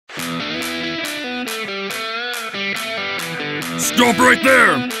Stop right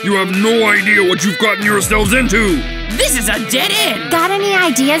there! You have no idea what you've gotten yourselves into! This is a dead end! Got any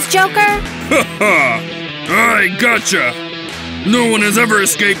ideas, Joker? Ha ha! I gotcha! No one has ever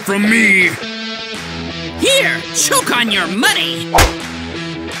escaped from me! Here, choke on your money!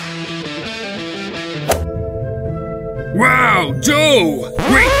 Wow, Joe!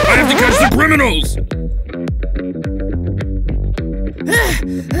 Wait, I have to catch the criminals!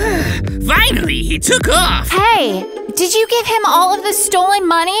 Finally, he took off! Hey, did you give him all of the stolen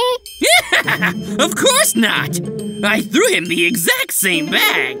money? Of course not! I threw him the exact same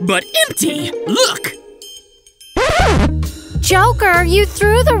bag, but empty! Look! Joker, you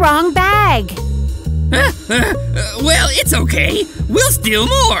threw the wrong bag. Well, it's okay. We'll steal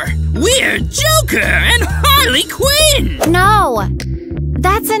more. We're Joker and Harley Quinn! No,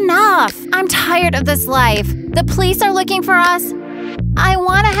 that's enough. I'm tired of this life. The police are looking for us. I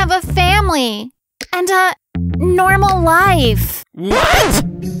want to have a family and a normal life. What?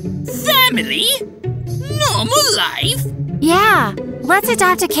 Family? Normal life? Yeah, let's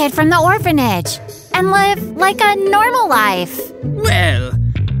adopt a kid from the orphanage and live like a normal life. Well,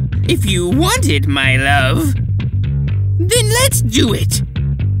 if you want it, my love, then let's do it.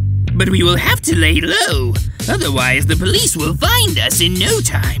 But we will have to lay low, otherwise the police will find us in no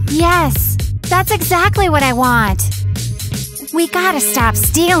time. Yes, that's exactly what I want. We gotta stop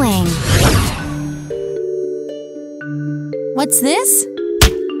stealing. What's this?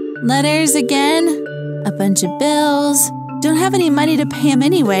 Letters again? A bunch of bills. Don't have any money to pay him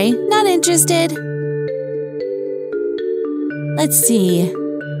anyway. Not interested. Let's see.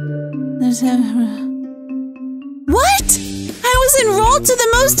 What? I was enrolled to the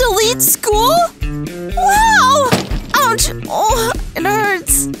most elite school? Wow! Ouch! Oh, it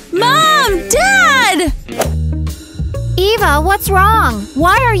hurts. Mom! Dad! Eva, what's wrong?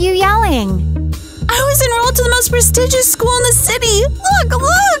 Why are you yelling? I was enrolled to the most prestigious school in the city. Look,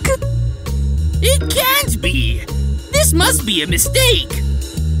 look! It can't be. This must be a mistake.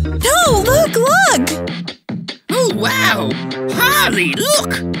 No, look, look! Oh, wow! Harley,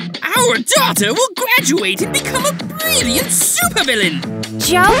 look! Our daughter will graduate and become a brilliant supervillain!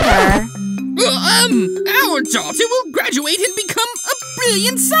 Joker? Our daughter will graduate and become a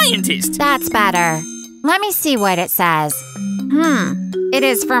brilliant scientist! That's better. Let me see what it says. It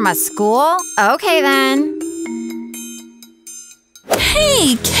is from a school? Okay then.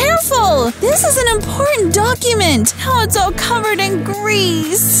 Hey, careful! This is an important document! How it's all covered in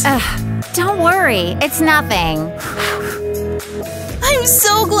grease! Don't worry, it's nothing. I'm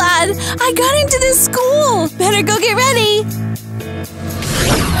so glad I got into this school! Better go get ready!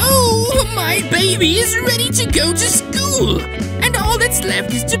 Oh, my baby is ready to go to school! And all that's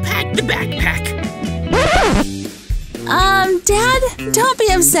left is to pack the backpack. Dad, don't be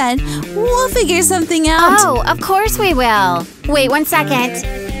upset. We'll figure something out. Oh, of course we will. Wait 1 second.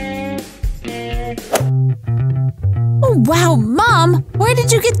 Oh, wow, Mom! Where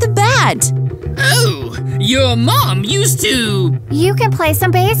did you get the bat? Oh, your mom used to… You can play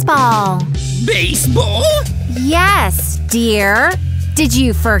some baseball. Baseball? Yes, dear. Did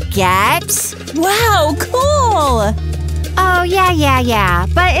you forget? Wow, cool! Oh, yeah.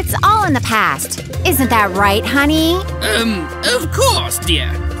 But it's all in the past. Isn't that right, honey? Of course,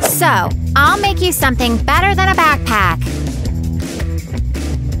 dear. So, I'll make you something better than a backpack.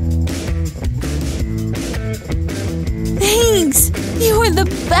 Thanks! You were the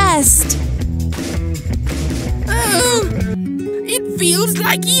best! Oh, it feels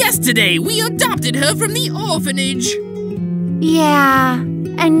like yesterday we adopted her from the orphanage. Yeah,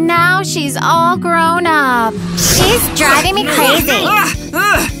 and now she's all grown up. She's driving me crazy.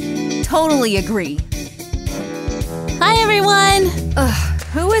 Totally agree. Hi, everyone!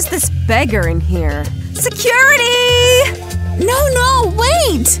 Who is this beggar in here? Security! No,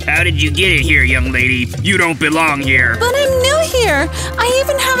 wait! How did you get in here, young lady? You don't belong here. But I'm new here! I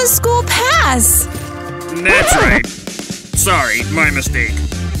even have a school pass! That's right. Sorry, my mistake.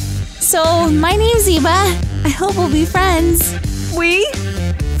 So, my name's Eva. I hope we'll be friends. We?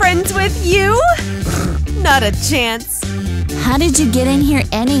 Friends with you? Not a chance. How did you get in here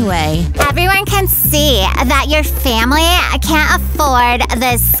anyway? Everyone can see that your family can't afford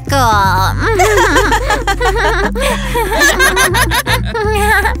this school.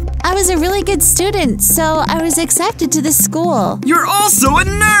 I was a really good student, so I was accepted to the school. You're also a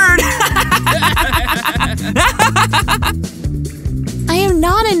nerd! I am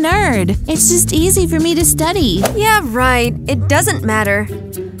not a nerd. It's just easy for me to study. Yeah, right. It doesn't matter.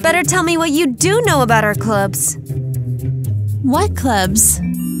 Better tell me what you do know about our clubs. What clubs?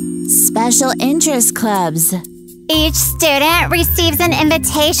 Special interest clubs. Each student receives an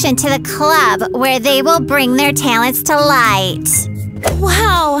invitation to the club where they will bring their talents to light.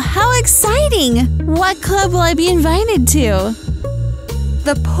 Wow, how exciting! What club will I be invited to?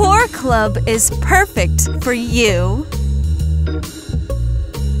 The Poor Club is perfect for you.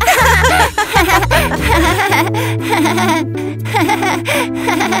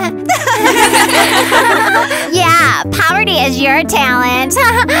 Yeah, poverty is your talent.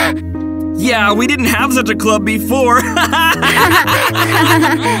 Yeah, we didn't have such a club before.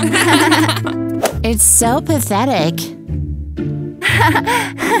 It's so pathetic.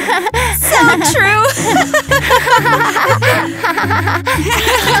 So true.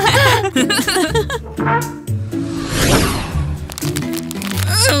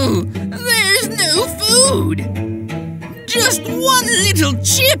 Oh, there's no food. Just one little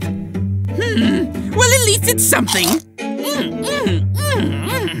chip. Well, at least it's something.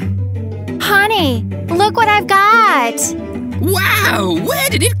 Honey, look what I've got. Wow, where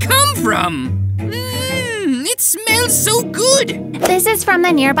did it come from? It smells so good. This is from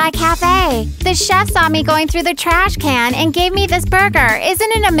the nearby cafe. The chef saw me going through the trash can and gave me this burger.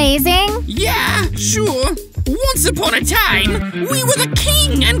 Isn't it amazing? Yeah, sure. Once upon a time, we were the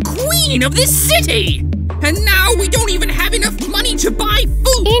king and queen of this city. And now we don't even have enough money to buy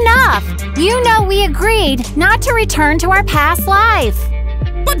food. Enough! You know we agreed not to return to our past life.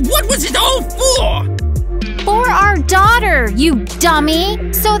 But what was it all for? For our daughter, you dummy!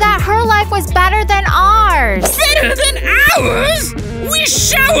 So that her life was better than ours! Better than ours? We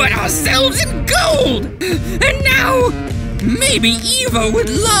showered ourselves in gold! And now, maybe Eva would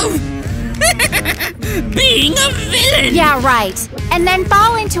love being a villain! Yeah, right. And then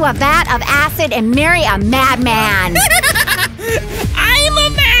fall into a vat of acid and marry a madman! I'm a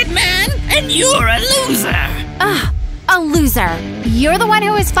madman, and you're a loser! Ugh, a loser. You're the one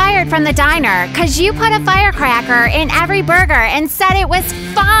who was fired from the diner because you put a firecracker in every burger and said it was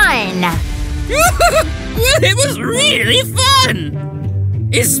fun! Well, it was really fun!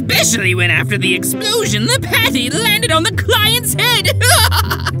 Especially when after the explosion, the patty landed on the client's head!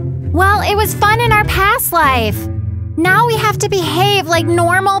 Well, it was fun in our past life. Now we have to behave like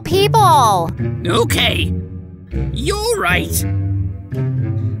normal people. Okay, you're right.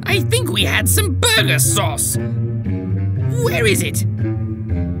 I think we had some burger sauce. Where is it?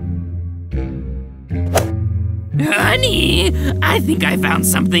 Honey, I think I found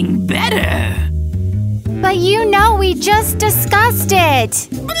something better. But you know we just discussed it.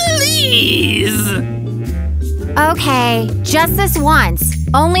 Please! Okay, just this once.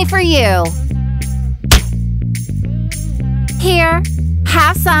 Only for you. Here,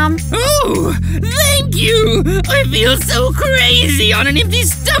 have some. Oh, thank you! I feel so crazy on an empty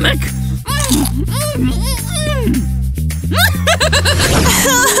stomach.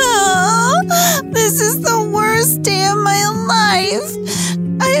 This is the worst day of my life.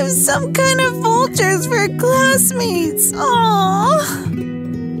 I have some kind of vultures for classmates. Aww.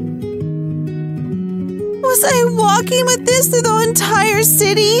 Was I walking with this through the entire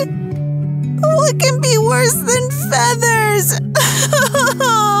city? What can be worse than feathers?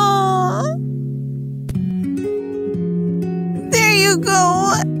 There you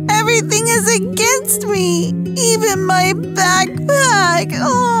go. Everything is against me. Even my backpack.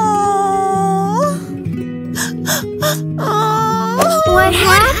 Oh. What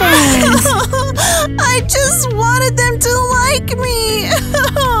happened? I just wanted them to like me.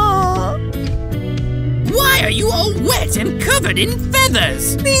 Why are you all wet and covered in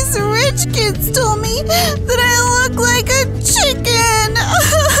feathers? These rich kids told me that I look like a chicken.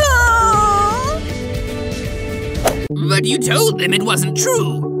 But you told them it wasn't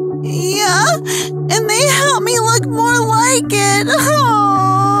true. Yeah, and they helped me look more like it.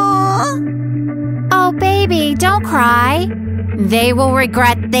 Oh, baby, don't cry. They will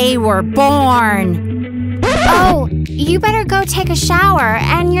regret they were born. Oh, you better go take a shower,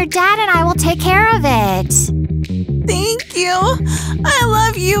 and your dad and I will take care of it. Thank you. I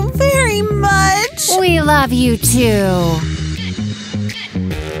love you very much. We love you too.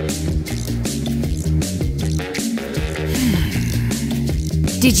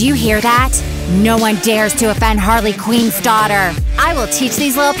 Did you hear that? No one dares to offend Harley Queen's daughter. I will teach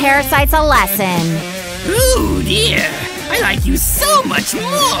these little parasites a lesson. Oh dear, I like you so much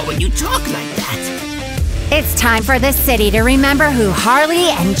more when you talk like that. It's time for the city to remember who Harley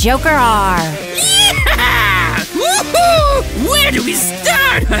and Joker are. Yeah! Woohoo! Where do we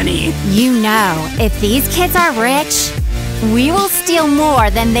start, honey? You know, if these kids are rich, we will steal more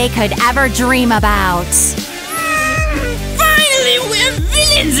than they could ever dream about. Finally we're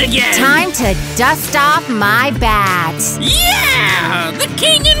villains again! Time to dust off my bat. Yeah! The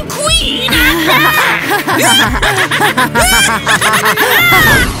king and queen are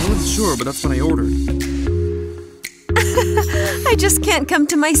I wasn't sure, but that's what I ordered. I just can't come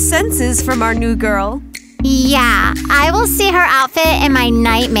to my senses from our new girl. Yeah, I will see her outfit in my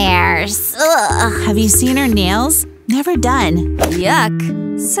nightmares. Ugh. Have you seen her nails? Never done.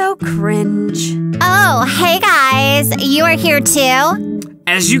 Yuck. So cringe. Oh, hey guys. You are here too?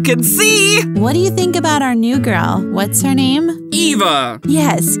 As you can see, What do you think about our new girl? What's her name? Eva.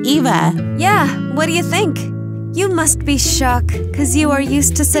 Yes, Eva. Yeah, what do you think? You must be shocked, because you are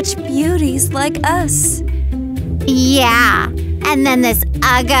used to such beauties like us. Yeah. And then this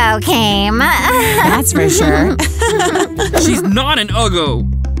Uggo came. That's for sure. She's not an Uggo.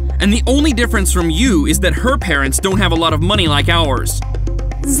 And the only difference from you is that her parents don't have a lot of money like ours.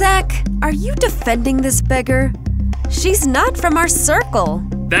 Zach, are you defending this beggar? She's not from our circle.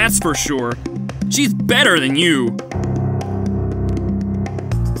 That's for sure. She's better than you.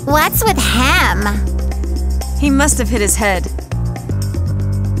 What's with him? He must have hit his head.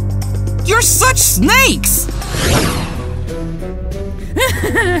 You're such snakes!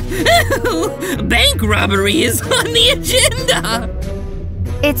 Bank robbery is on the agenda!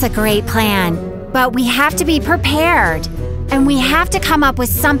 It's a great plan, but we have to be prepared. And we have to come up with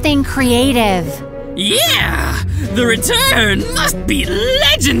something creative. Yeah! The return must be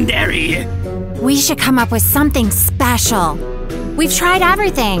legendary! We should come up with something special. We've tried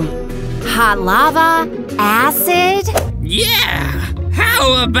everything. Hot lava, acid. Yeah!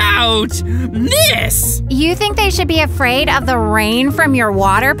 How about this? You think they should be afraid of the rain from your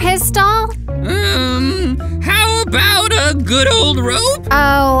water pistol? How about a good old rope?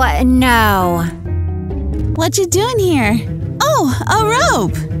 Oh, no. What you doing here? Oh, a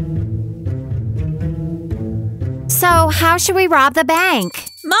rope. So, how should we rob the bank?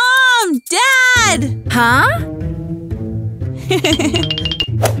 Mom! Dad! Huh?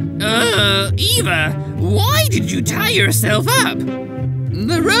 Eva, why did you tie yourself up?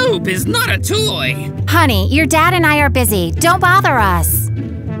 The rope is not a toy. Honey, your dad and I are busy. Don't bother us.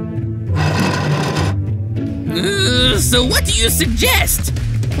 So what do you suggest?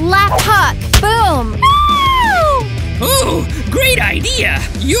 Left hook. Boom. Oh, great idea!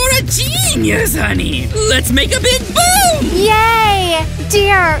 You're a genius, honey! Let's make a big boom! Yay!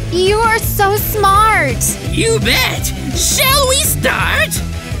 Dear, you are so smart. You bet! Shall we start?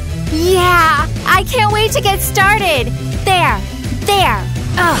 Yeah, I can't wait to get started. There.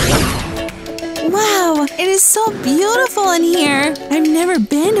 Oh, Wow, it is so beautiful in here. I've never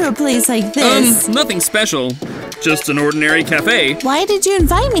been to a place like this. Nothing special. Just an ordinary cafe. Why did you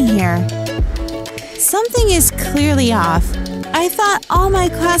invite me here? Something is clearly off. I thought all my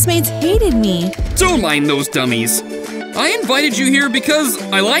classmates hated me. Don't mind those dummies. I invited you here because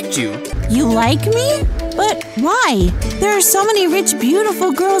I liked you. You like me? But why? There are so many rich,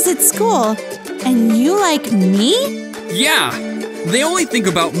 beautiful girls at school. And you like me? Yeah, they only think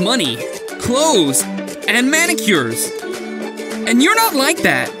about money, clothes, and manicures. And you're not like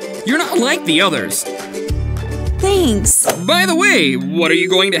that. You're not like the others. Thanks. By the way, what are you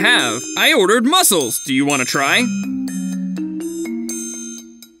going to have? I ordered mussels. Do you want to try?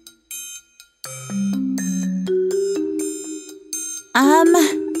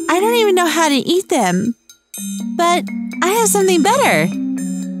 I don't even know how to eat them. But I have something better.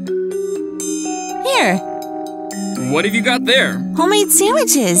 Here, What have you got there? homemade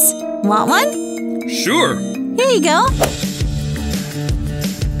sandwiches. Want one? Sure. Here you go.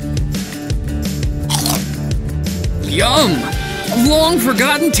 Yum! A long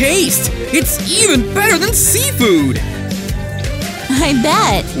forgotten taste. It's even better than seafood. I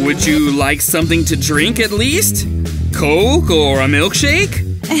bet. Would you like something to drink at least? Coke or a milkshake?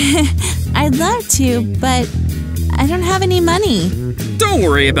 I'd love to, but I don't have any money. Don't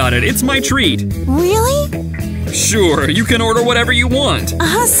worry about it, it's my treat. Really? Sure, you can order whatever you want.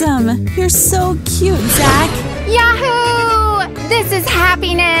 Awesome. You're so cute, Zach. Yahoo! This is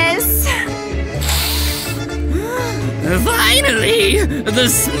happiness. Finally! The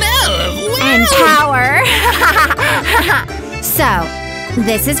smell of wealth! And power. So,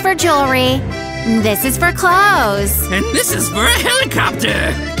 this is for jewelry. This is for clothes. And this is for a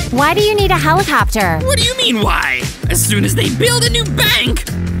helicopter! Why do you need a helicopter? What do you mean, why? As soon as they build a new bank,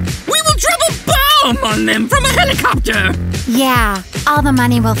 we will drop a bomb on them from a helicopter! Yeah, all the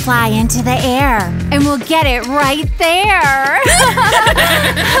money will fly into the air, and we'll get it right there.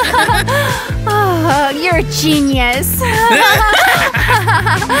 Oh, you're a genius.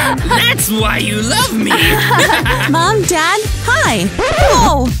 That's why you love me! Mom, Dad, hi.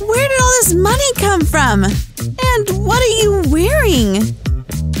 Whoa, where did all this money come from? And What are you wearing?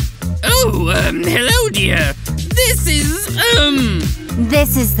 Oh, hello, dear. This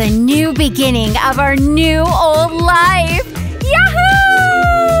is the new beginning of our new old life.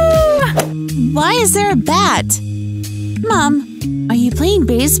 Yahoo! Why is there a bat? Mom, are you playing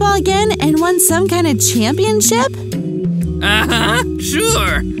baseball again and won some kind of championship?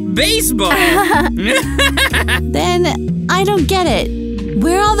 Sure. Baseball. Then I don't get it.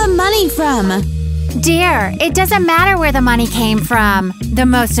 Where all the money from? Dear, it doesn't matter where the money came from. The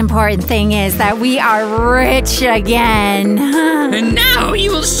most important thing is that we are rich again. And now you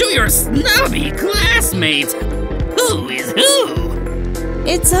will show your snobby classmates who is who.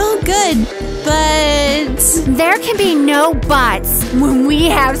 It's all good, but... There can be no buts when we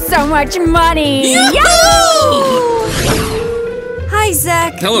have so much money. Yahoo! Hi,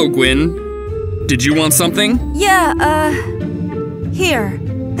 Zach. Hello, Gwen. Did you want something? Yeah, here.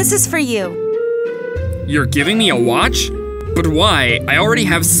 This is for you. You're giving me a watch? But why? I already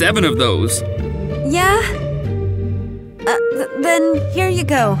have 7 of those. Yeah? Then here you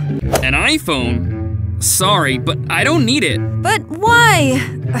go. An iPhone? Sorry, but I don't need it. But why?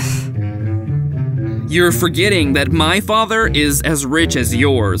 You're forgetting that my father is as rich as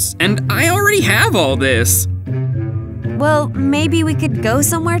yours, and I already have all this. Well, maybe we could go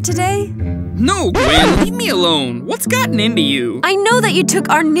somewhere today? No, Gwen, leave me alone. What's gotten into you? I know that you took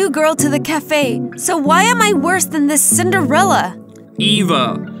our new girl to the cafe, so why am I worse than this Cinderella?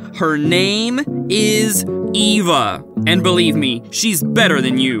 Eva. Her name is Eva. And believe me, she's better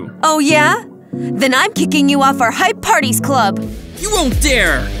than you. Oh yeah? Then I'm kicking you off our Hype Parties Club. You won't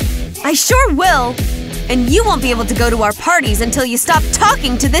dare! I sure will. And you won't be able to go to our parties until you stop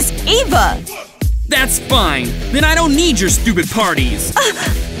talking to this Eva. That's fine. Then I don't need your stupid parties.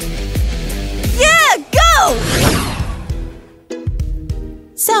 Yeah, go!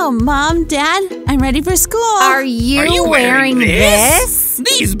 So, Mom, Dad, I'm ready for school. Are you wearing this?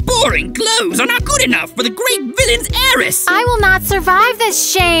 These boring clothes are not good enough for the great villain's heiress. I will not survive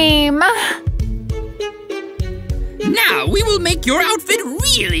this shame. Now we will make your outfit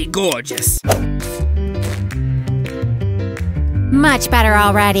really gorgeous. Much better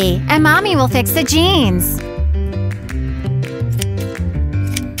already. And Mommy will fix the jeans.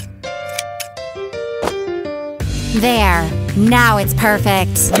 There. Now it's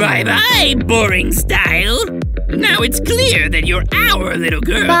perfect. Bye-bye, boring style. Now it's clear that you're our little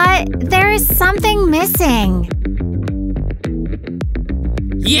girl. But there is something missing.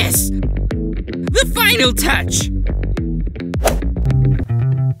 Yes. The final touch.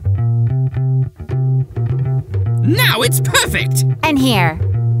 Now it's perfect. And here,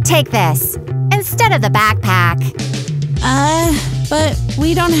 take this. Instead of the backpack. But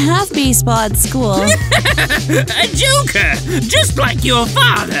we don't have baseball at school. A joker, just like your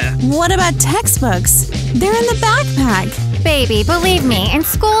father. What about textbooks? They're in the backpack. Baby, believe me, in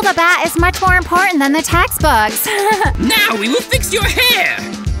school the bat is much more important than the textbooks. Now we will fix your hair,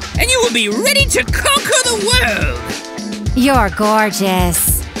 and you will be ready to conquer the world. You're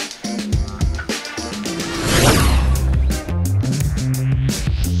gorgeous.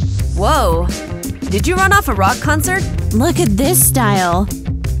 Whoa. Did you run off a rock concert? Look at this style.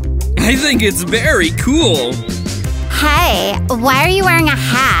 I think it's very cool. Hey, why are you wearing a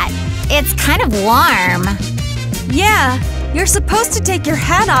hat? It's kind of warm. Yeah, you're supposed to take your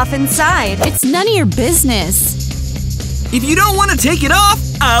hat off inside. It's none of your business. If you don't want to take it off,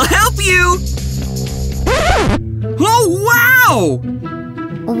 I'll help you! Oh, wow!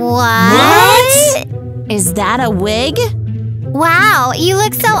 What? Is that a wig? Wow, you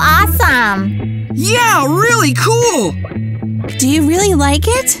look so awesome. Yeah, really cool! Do you really like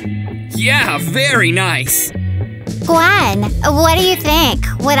it? Yeah, very nice. Gwen, what do you think?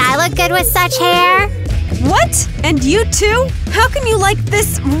 Would I look good with such hair? What? And you too? How can you like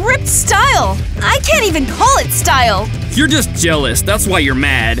this ripped style? I can't even call it style. You're just jealous, that's why you're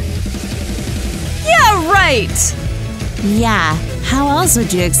mad. Yeah, right. Yeah, how else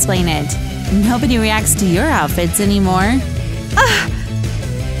would you explain it? Nobody reacts to your outfits anymore.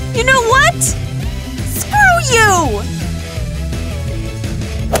 You know what? Screw you!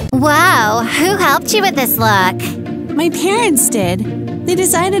 Whoa, who helped you with this look? My parents did. They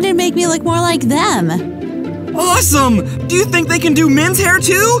decided to make me look more like them. Awesome! Do you think they can do men's hair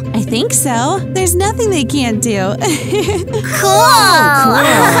too? I think so. There's nothing they can't do. Cool!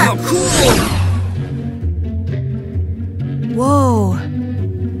 Wow, cool! Whoa.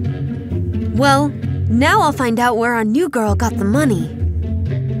 Well, now I'll find out where our new girl got the money.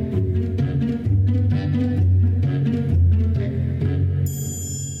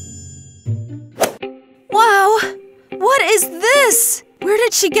 Wow! What is this? Where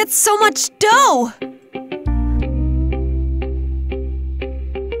did she get so much dough?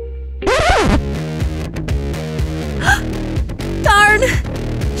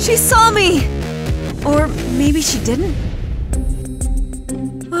 She saw me! Or maybe she didn't?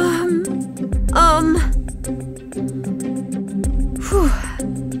 Whew.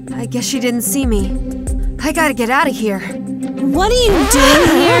 I guess she didn't see me. I gotta get out of here. What are you doing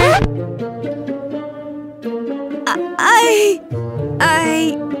here?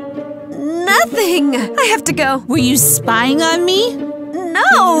 Nothing! I have to go. Were you spying on me?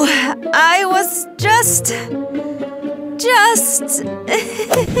 No! I was just... Just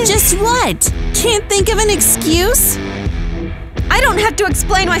what? Can't think of an excuse? I don't have to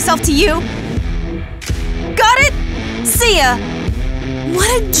explain myself to you. Got it? See ya! What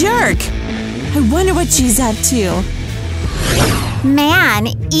a jerk! I wonder what she's up to. Man,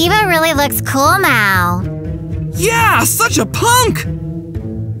 Eva really looks cool now. Yeah, such a punk!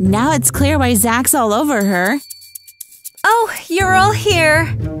 Now it's clear why Zach's all over her. Oh, you're all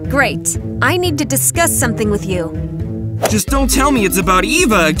here. Great. I need to discuss something with you. Just don't tell me it's about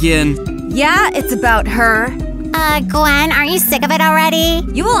Eva again. Yeah, it's about her. Gwen, aren't you sick of it already?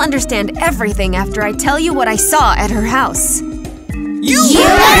 You will understand everything after I tell you what I saw at her house. You were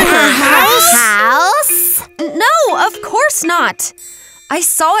at her house? No, of course not. I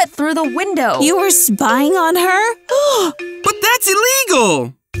saw it through the window. You were spying on her? But that's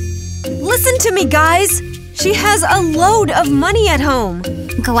illegal! Listen to me, guys. She has a load of money at home.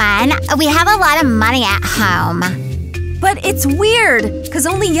 Gwen, we have a lot of money at home. But it's weird, because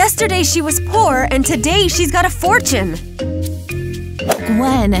only yesterday she was poor and today she's got a fortune.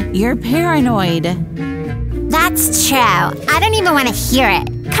 Gwen, you're paranoid. That's true. I don't even want to hear it.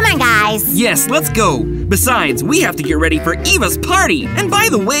 Come on, guys. Yes, let's go. Besides, we have to get ready for Eva's party. And by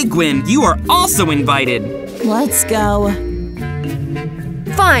the way, Gwen, you are also invited. Let's go.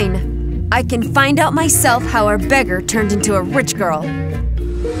 Fine. I can find out myself how our beggar turned into a rich girl.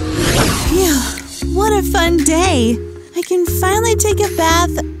 Phew, what a fun day. I can finally take a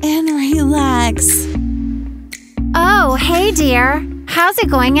bath and relax. Oh, hey, dear. How's it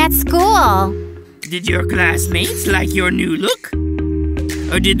going at school? Did your classmates like your new look?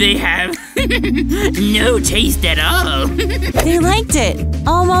 Or did they have no taste at all? They liked it.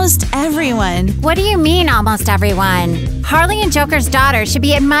 Almost everyone. What do you mean, almost everyone? Harley and Joker's daughter should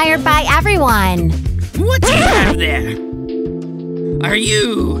be admired by everyone. What do you have there? Are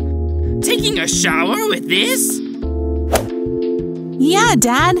you taking a shower with this? Yeah,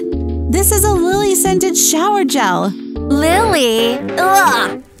 Dad. This is a lily-scented shower gel. Lily?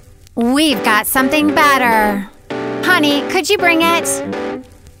 Ugh. We've got something better. Honey, could you bring it?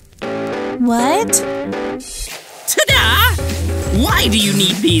 What? Ta-da! Why do you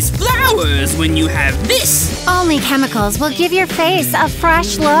need these flowers when you have this? Only chemicals will give your face a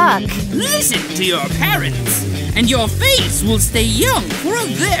fresh look. Listen to your parents, and your face will stay young for a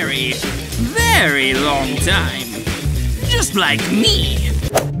very, very long time. Just like me.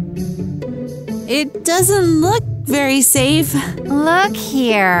 It doesn't look very safe. Look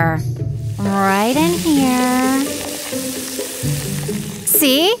here. Right in here.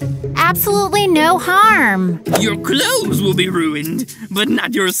 See? Absolutely no harm. Your clothes will be ruined, but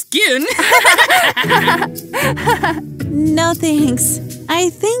not your skin. No thanks. I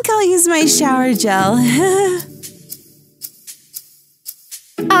think I'll use my shower gel.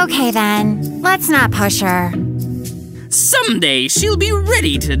 Okay then, let's not push her. Someday she'll be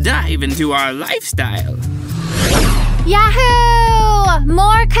ready to dive into our lifestyle. Yahoo!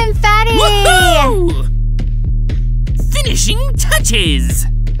 More confetti! Woohoo! Finishing touches!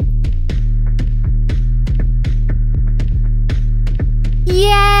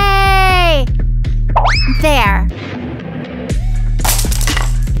 Yay! There.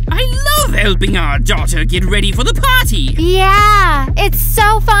 I love helping our daughter get ready for the party. Yeah, it's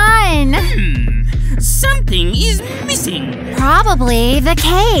so fun. Something is missing. Probably the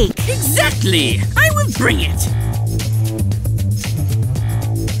cake. Exactly. I will bring it.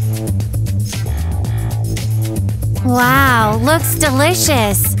 Wow, looks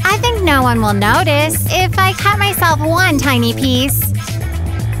delicious. I think no one will notice if I cut myself one tiny piece.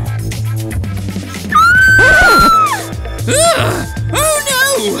 Ugh! Oh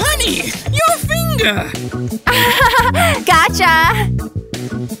no, honey! Your finger! Gotcha!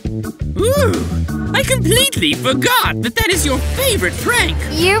 Ooh, I completely forgot that is your favorite prank.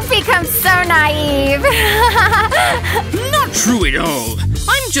 You've become so naive. Not true at all.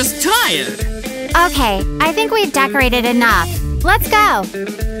 I'm just tired. Okay, I think we've decorated enough. Let's go.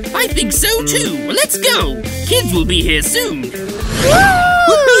 I think so too. Let's go. Kids will be here soon. Woo!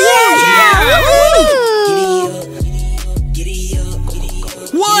 Yeah!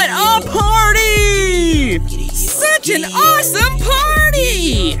 What a party! Such an awesome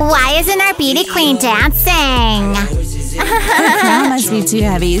party! Why isn't our beauty queen dancing? Her crown must be too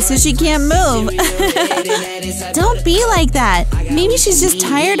heavy, so she can't move. Don't be like that. Maybe she's just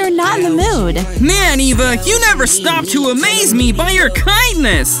tired or not in the mood. Man, Eva, you never stop to amaze me by your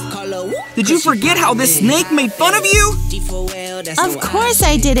kindness. Did you forget how this snake made fun of you? Of course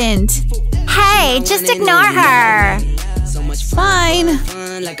I didn't. Hey, just ignore her. Fine.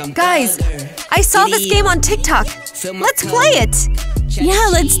 Guys, I saw this game on TikTok. Let's play it. Yeah,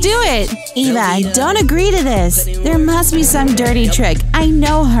 let's do it. Eva, I don't agree to this. There must be some dirty trick. I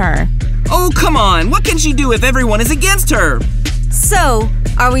know her. Oh, come on. What can she do if everyone is against her? So,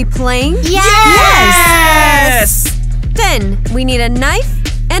 are we playing? Yes! Then, we need a knife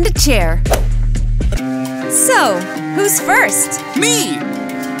and a chair. So, who's first? Me!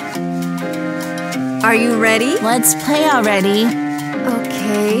 Are you ready? Let's play already.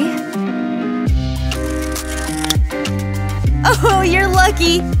 Okay. Oh, you're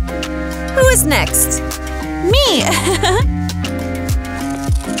lucky. Who is next? Me!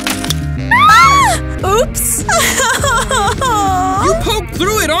 Oops! You poked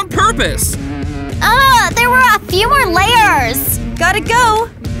through it on purpose. There were a few more layers. Gotta go.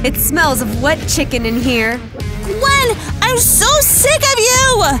 It smells of wet chicken in here. Gwen, I'm so sick of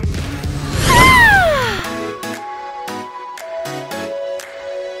you!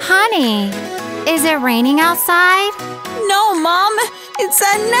 Honey, is it raining outside? No, Mom. It's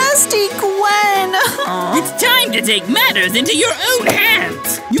that nasty Gwen. It's time to take matters into your own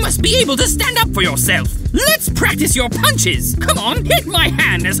hands. You must be able to stand up for yourself. Let's practice your punches. Come on, hit my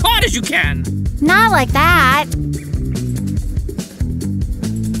hand as hard as you can. Not like that.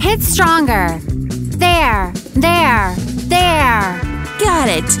 Hit stronger. There, there, there. Got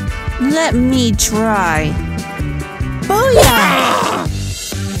it. Let me try. Booyah!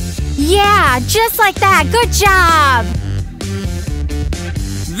 Yeah, just like that. Good job.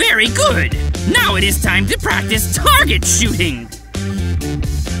 Very good. Now it is time to practice target shooting.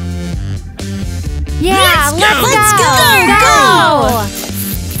 Yeah, Let's let's go. go.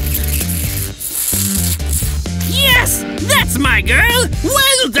 Yes, that's my girl.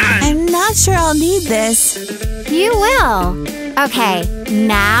 Well done. I'm not sure I'll need this. You will. Okay,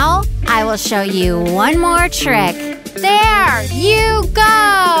 now I will show you one more trick. There, you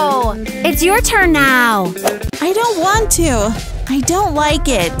go. It's your turn now. I don't want to. I don't like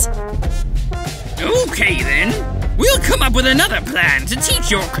it. Okay then. We'll come up with another plan to teach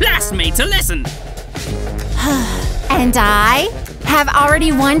your classmates a lesson. And I have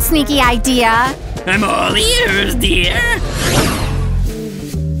already one sneaky idea. I'm all ears, dear.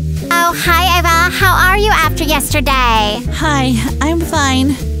 Oh, hi, Eva. How are you after yesterday? Hi, I'm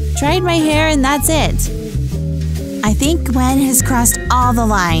fine. Dried my hair and that's it. I think Gwen has crossed all the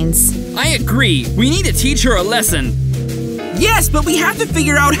lines. I agree. We need to teach her a lesson. Yes, but we have to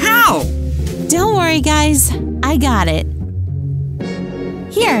figure out how. Don't worry, guys. I got it.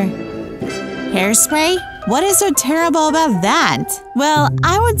 Here. Hairspray? What is so terrible about that? Well,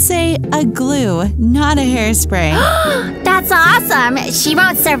 I would say a glue, not a hairspray. That's awesome. She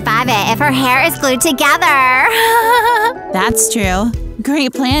won't survive it if her hair is glued together. That's true.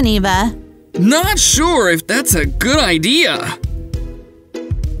 Great plan, Eva. Not sure if that's a good idea.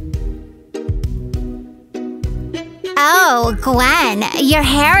 Oh, Gwen, your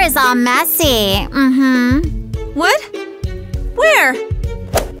hair is all messy. What? Where?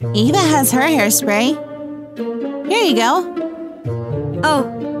 Eva has her hairspray. Here you go.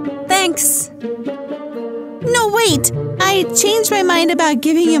 Oh, thanks. No, wait. I changed my mind about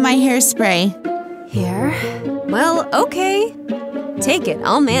giving you my hairspray. Here? Well, okay. Take it,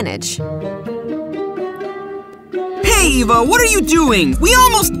 I'll manage. Hey, Eva, what are you doing? We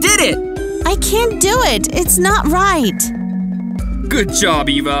almost did it. I can't do it. It's not right. Good job,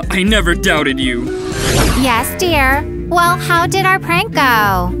 Eva. I never doubted you. Yes, dear. Well, how did our prank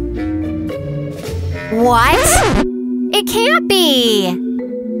go? What? It can't be.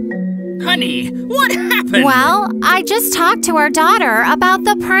 Honey, what happened? Well, I just talked to our daughter about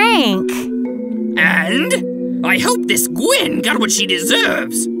the prank. And? I hope this Gwen got what she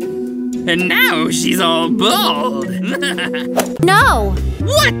deserves. And now she's all bald. No.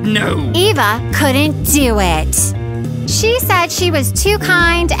 What no? Eva couldn't do it. She said she was too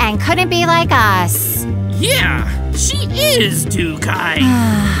kind and couldn't be like us. Yeah, she is too kind.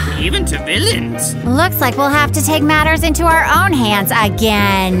 Even to villains. Looks like we'll have to take matters into our own hands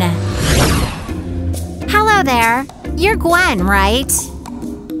again. Hello there. You're Gwen, right?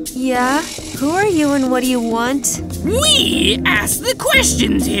 Yeah? Who are you and what do you want? We ask the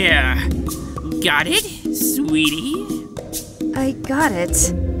questions here. Got it, sweetie? I got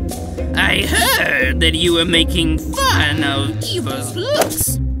it. I heard that you were making fun of Eva's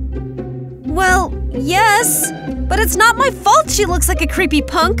looks. Well, Yes, but it's not my fault she looks like a creepy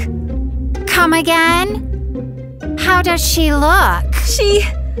punk. Come again? How does she look? She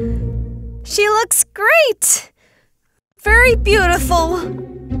looks great. Very beautiful.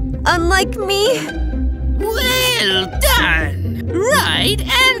 Unlike me. Well done! Right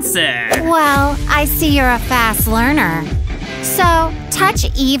answer! Well, I see you're a fast learner. So, touch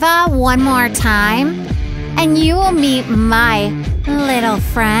Eva one more time, and you will meet my little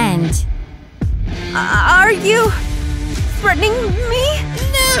friend. Are you threatening me?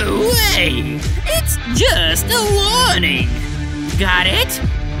 No way! It's just a warning! Got it?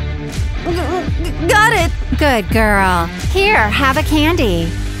 Got it. Good girl. Here, have a candy.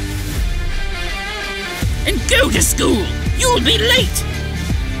 And go to school! You'll be late!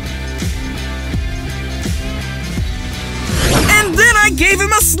 And then I gave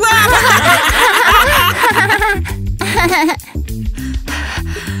him a slap!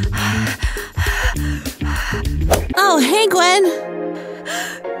 Oh, hey, Gwen.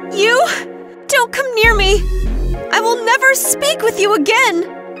 You? Don't come near me. I will never speak with you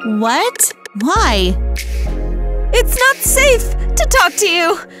again. What? Why? It's not safe to talk to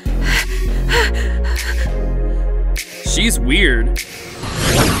you. She's weird.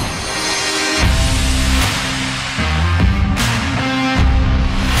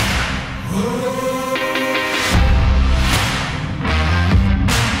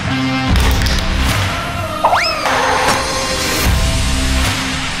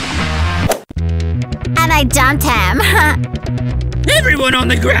 And I dumped him. Everyone on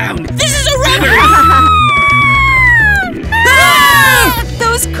the ground! This is a robbery!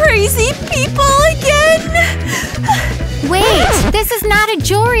 Those crazy people again! Wait, this is not a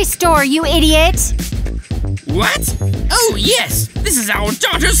jewelry store, you idiot. What? Oh, yes! This is our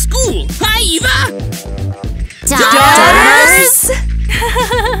daughter's school! Hi, Eva! Daughters?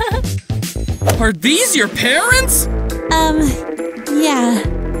 Are these your parents? Yeah.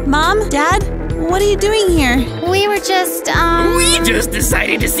 Mom? Dad? What are you doing here? We were just, We just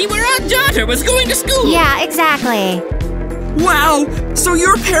decided to see where our daughter was going to school! Yeah, exactly. Wow! So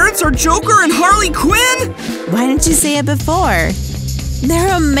your parents are Joker and Harley Quinn? Why didn't you say it before?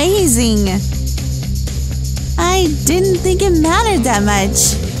 They're amazing. I didn't think it mattered that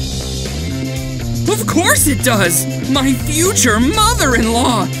much. Of course it does! My future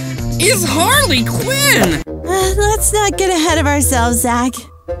mother-in-law is Harley Quinn! Let's not get ahead of ourselves, Zach.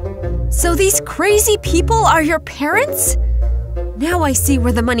 So these crazy people are your parents? Now I see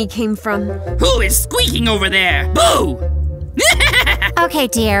where the money came from. Who is squeaking over there? Boo! Okay,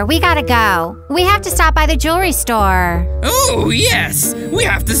 dear, we gotta go. We have to stop by the jewelry store. Oh, yes! We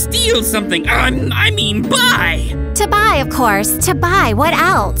have to steal something. I mean buy! To buy, of course. To buy. What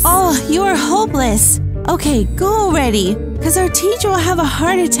else? Oh, you are hopeless. Okay, go already, because our teacher will have a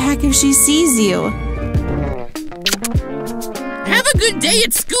heart attack if she sees you. Have a good day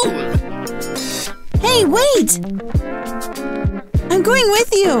at school! Hey, wait! I'm going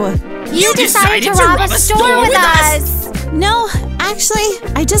with you. You decided to rob a store with us! No, actually,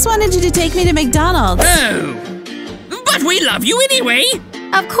 I just wanted you to take me to McDonald's. Oh! But we love you anyway!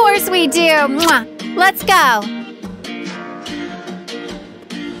 Of course we do. Mwah. Let's go.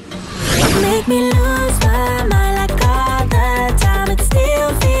 Make me